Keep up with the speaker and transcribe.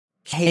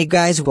Hey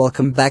guys,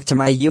 welcome back to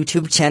my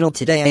YouTube channel.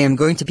 Today I am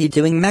going to be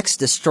doing Max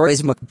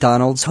Destroys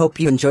McDonald's. Hope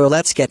you enjoy.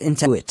 Let's get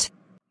into it.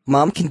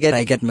 Mom, can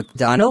I get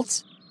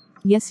McDonald's?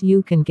 Yes,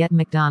 you can get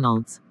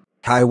McDonald's.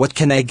 Hi, what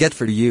can I get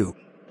for you?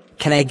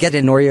 Can I get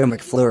an Oreo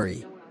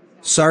McFlurry?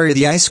 Sorry,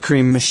 the ice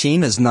cream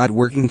machine is not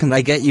working. Can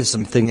I get you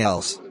something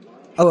else?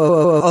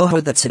 Oh,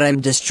 that's it. I'm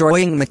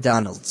destroying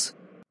McDonald's.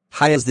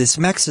 Hi, is this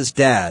Max's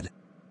dad?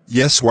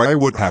 Yes, why?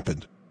 What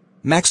happened?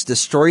 Max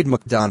destroyed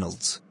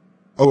McDonald's.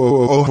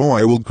 Oh,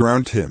 I will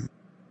ground him.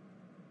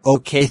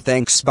 Okay,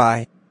 thanks,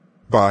 bye.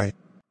 Bye.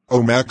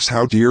 Oh, Max,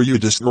 how dare you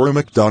destroy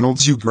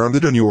McDonald's? You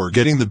grounded and you are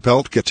getting the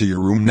belt. Get to your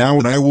room now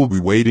and I will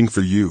be waiting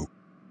for you.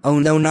 Oh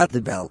no, not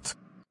the belt.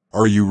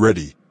 Are you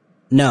ready?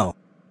 No.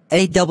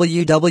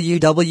 www.